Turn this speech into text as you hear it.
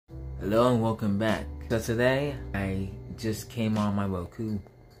Hello and welcome back. So today I just came on my Roku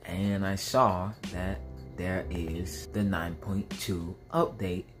and I saw that there is the 9.2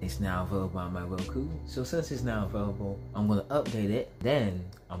 update. It's now available on my Roku. So since it's now available, I'm going to update it. Then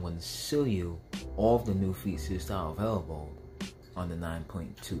I'm going to show you all of the new features that are available on the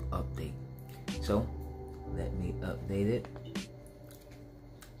 9.2 update. So let me update it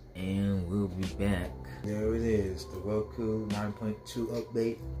and we'll be back. There it is, the Roku 9.2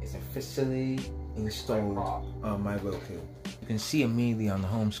 update is officially installed on my Roku. You can see immediately on the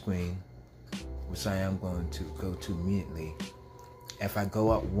home screen, which I am going to go to immediately. If I go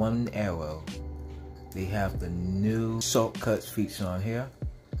up one arrow, they have the new shortcuts feature on here,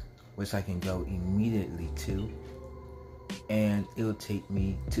 which I can go immediately to, and it'll take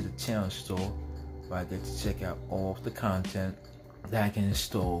me to the channel store where I get to check out all of the content that I can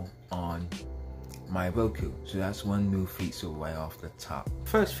install on my Roku. So that's one new feature right off the top.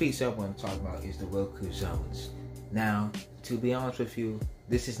 First feature I want to talk about is the Roku zones. Now, to be honest with you,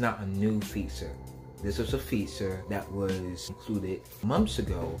 this is not a new feature. This was a feature that was included months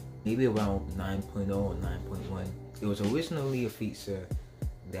ago, maybe around 9.0 or 9.1. It was originally a feature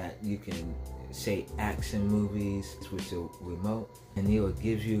that you can say action movies with the remote, and it will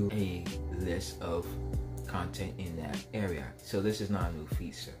give you a list of content in that area. So this is not a new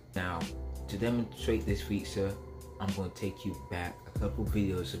feature. Now, to demonstrate this feature, I'm going to take you back a couple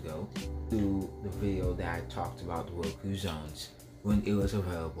videos ago to the video that I talked about the Roku zones when it was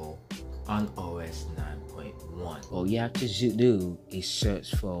available on OS 9.1. All you have to do is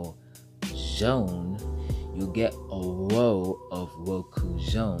search for zone. You'll get a row of Roku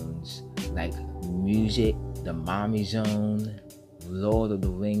zones like music, the Mommy Zone, Lord of the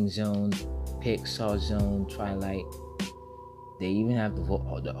Rings Zone, Pixar Zone, Twilight. They even have the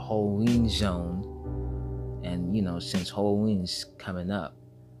Halloween Zone, and you know, since Halloween's coming up,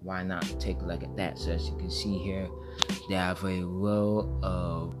 why not take a look at that? So as you can see here, they have a row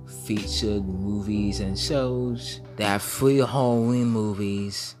of featured movies and shows. They have free Halloween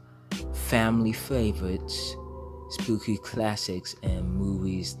movies, family favorites, spooky classics, and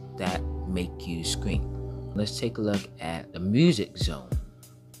movies that make you scream. Let's take a look at the music zone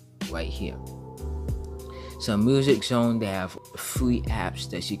right here. So music zone, they have free apps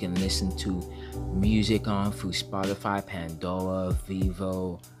that you can listen to music on through Spotify, Pandora,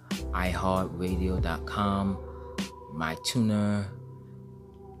 Vivo, iHeartRadio.com, MyTuner,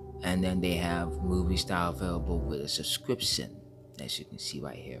 and then they have movies that are available with a subscription, as you can see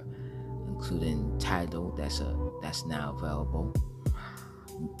right here, including Tidal, that's now available,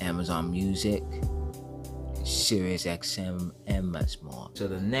 Amazon Music, Sirius XM, and much more. So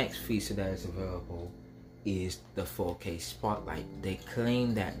the next feature that is available is the 4K Spotlight. They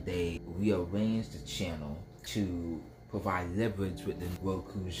claim that they rearranged the channel to provide leverage with the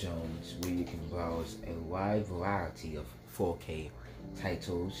Roku zones where you can browse a wide variety of 4K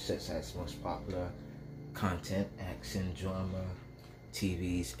titles such as most popular content, action, drama,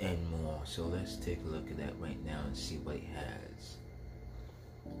 TVs, and more. So let's take a look at that right now and see what it has.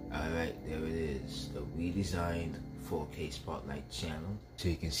 Alright, there it is, the redesigned 4K Spotlight channel. So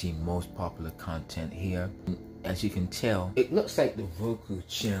you can see most popular content here. As you can tell, it looks like the Roku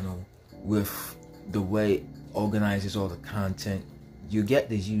channel with the way it organizes all the content. You get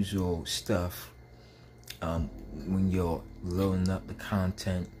the usual stuff when you're loading up the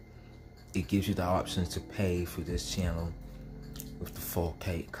content. It gives you the options to pay for this channel with the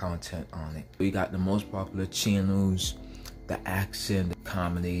 4K content on it. We got the most popular channels, the action, the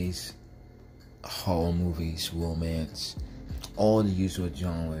comedies, horror movies, romance, all the usual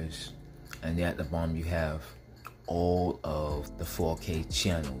genres. And then at the bottom you have all of the 4K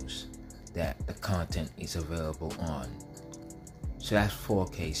channels that the content is available on. So that's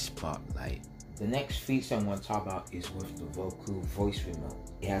 4K Spotlight. The next feature I want to talk about is with the Roku voice remote.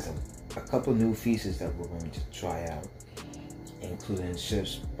 It has a couple new features that we're going to try out, including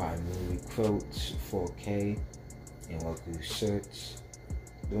search by movie quotes, 4K, and Roku search.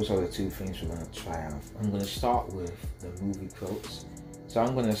 Those are the two things we're going to try out. I'm going to start with the movie quotes. So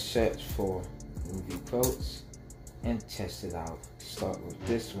I'm going to search for movie quotes and test it out. Start with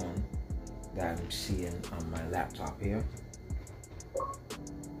this one that I'm seeing on my laptop here.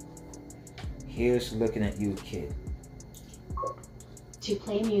 Here's Looking at You, Kid. To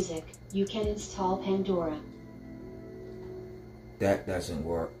play music, you can install Pandora. That doesn't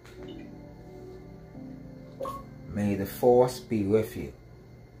work. May the Force be with you.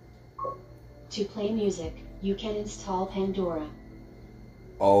 To play music, you can install Pandora.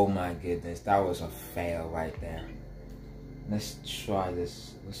 Oh my goodness, that was a fail right there. Let's try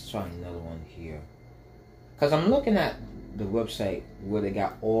this. Let's try another one here. Because I'm looking at the website where they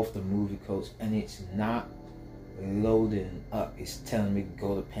got all of the movie codes and it's not loading up. It's telling me to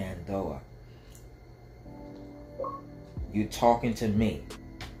go to Pandora. You're talking to me.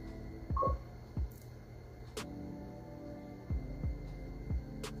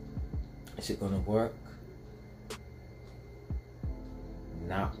 Is it gonna work?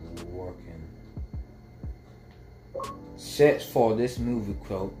 Not working. Search for this movie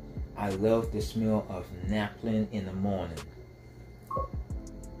quote. I love the smell of napkin in the morning.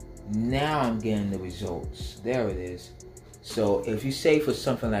 Now I'm getting the results. There it is. So if you say for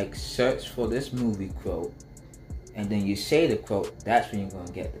something like search for this movie quote, and then you say the quote, that's when you're going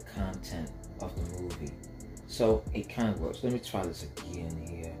to get the content of the movie. So it kind of works. Let me try this again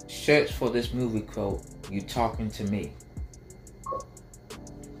here. Search for this movie quote, you talking to me.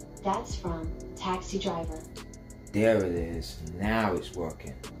 That's from Taxi Driver. There it is. Now it's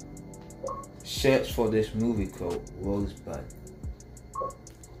working. Search for this movie quote, Rosebud.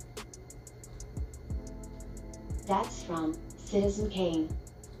 That's from Citizen Kane.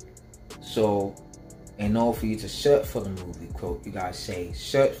 So, in order for you to search for the movie quote, you gotta say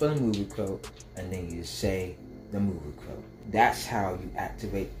search for the movie quote, and then you say the movie quote. That's how you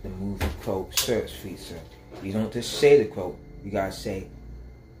activate the movie quote search feature. You don't just say the quote, you gotta say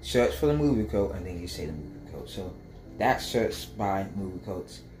search for the movie quote, and then you say the movie quote. So that's search by movie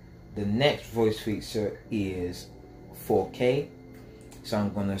quotes. The next voice feature is 4K. So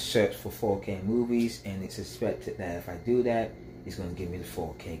I'm gonna search for 4K movies, and it's expected that if I do that, it's gonna give me the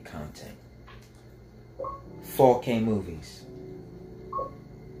 4K content. 4K movies.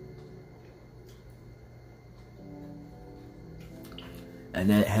 And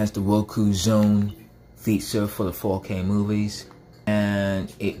then it has the Roku Zone feature for the 4K movies.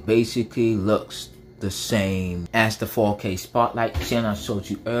 And it basically looks the same as the 4K Spotlight channel I showed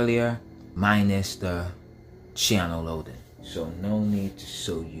you earlier, minus the channel loading. So no need to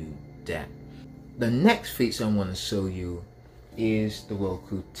show you that. The next feature I want to show you is the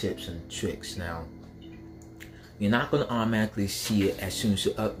Roku tips and tricks. Now, you're not going to automatically see it as soon as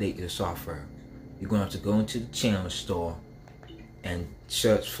you update your software. You're going to have to go into the channel store and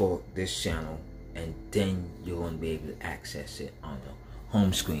search for this channel, and then you're going to be able to access it on the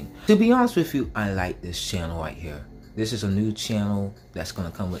home screen. To be honest with you, I like this channel right here. This is a new channel that's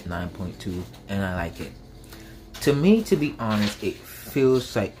going to come with 9.2, and I like it. To me, to be honest, it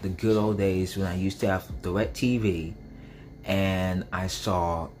feels like the good old days when I used to have DirecTV, and I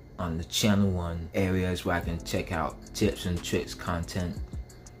saw on the channel 1 areas where I can check out tips and tricks content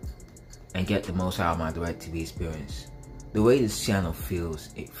and get the most out of my DirecTV experience. The way this channel feels,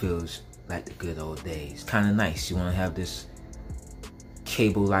 it feels like the good old days. Kind of nice. You want to have this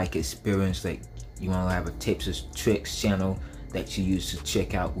cable-like experience, like you want to have a tips and tricks channel that you use to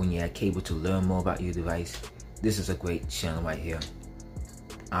check out when you have cable to learn more about your device. This is a great channel right here.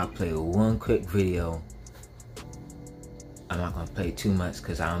 I'll play one quick video. I'm not going to play too much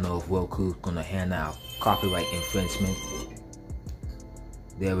because I don't know if Roku's going to hand out copyright infringement.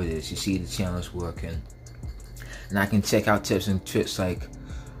 There it is. You see the channel's working. And I can check out tips and tricks like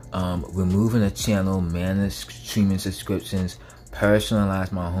removing a channel, manage streaming subscriptions,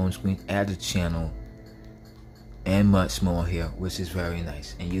 personalize my home screen, add a channel, and much more here, which is very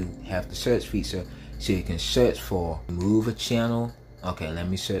nice. And you have the search feature, so you can search for remove a channel. Okay, let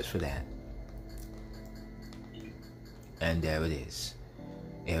me search for that. And there it is.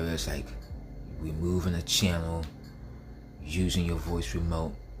 Areas like removing a channel, using your voice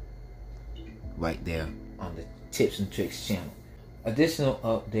remote, right there on the tips and tricks channel. Additional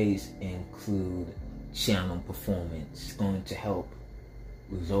updates include channel performance. It's going to help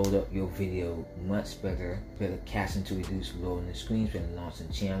load up your video much better caching to reduce loading the screens when launching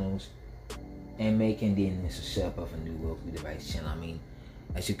channels, and making the initial setup of a new Roku device channel. I mean,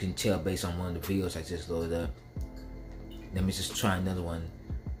 as you can tell based on one of the videos I just loaded up. Let me just try another one.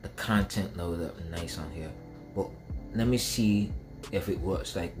 The content loaded up nice on here. But let me see if it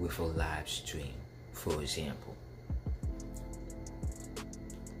works like with a live stream, for example.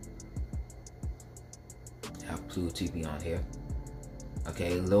 I have Pluto TV on here.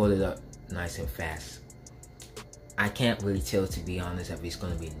 Okay, loaded up nice and fast. I can't really tell, to be honest, if it's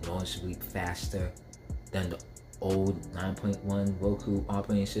going to be noticeably faster than the old 9.1 Roku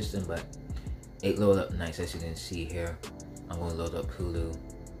operating system, but it loaded up nice, as you can see here. I'm going to load up Hulu.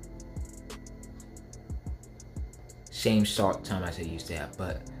 Same start time as I used to have,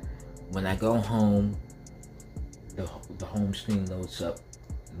 but when I go home, the home screen loads up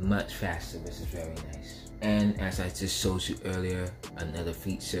much faster, which is very nice. And as I just showed you earlier, another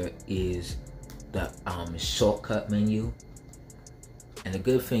feature is the shortcut menu. And the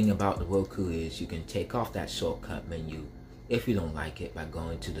good thing about the Roku is you can take off that shortcut menu if you don't like it by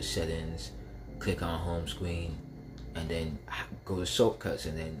going to the settings, click on home screen, and then go to shortcuts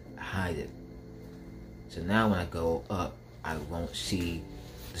and then hide it. So now when I go up, I won't see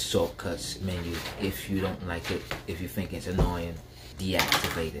the shortcuts menu. If you don't like it, if you think it's annoying,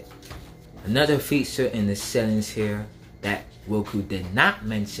 deactivate it. Another feature in the settings here that Roku did not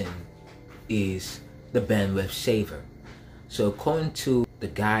mention is the bandwidth saver. So according to the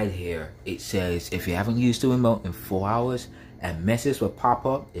guide here, it says if you haven't used the remote in 4 hours, a message will pop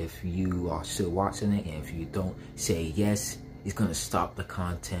up if you are still watching it, and if you don't say yes, it's going to stop the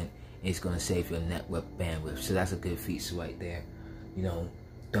content. It's going to save your network bandwidth. So that's a good feature right there. You know,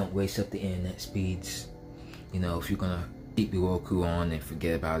 don't waste up the internet speeds. You know, if you're going to keep your Roku on and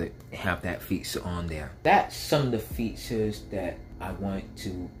forget about it, have that feature on there. That's some of the features that I want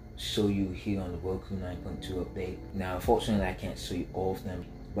to show you here on the Roku 9.2 update. Now, unfortunately, I can't show you all of them,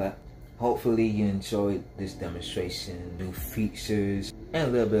 but hopefully you enjoyed this demonstration, new features, and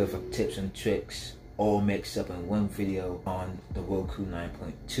a little bit of tips and tricks, all mixed up in one video on the Roku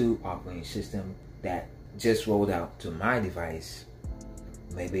 9.2 operating system that just rolled out to my device.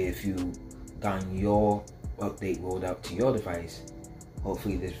 Maybe if you gotten your update rolled out to your device,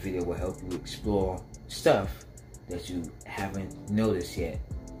 hopefully this video will help you explore stuff that you haven't noticed yet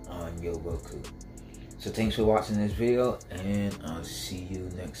on your Roku. So thanks for watching this video, and I'll see you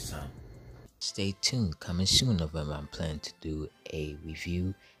next time. Stay tuned, coming soon November, I'm planning to do a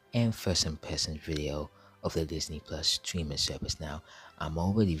review and first impressions video of the Disney Plus streaming service. Now, I'm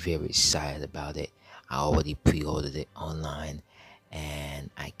already very excited about it. I already pre-ordered it online, and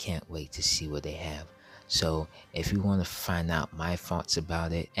I can't wait to see what they have. So if you want to find out my thoughts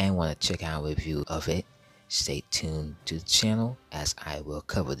about it and want to check out a review of it, stay tuned to the channel as I will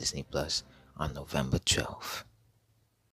cover Disney Plus on November 12th.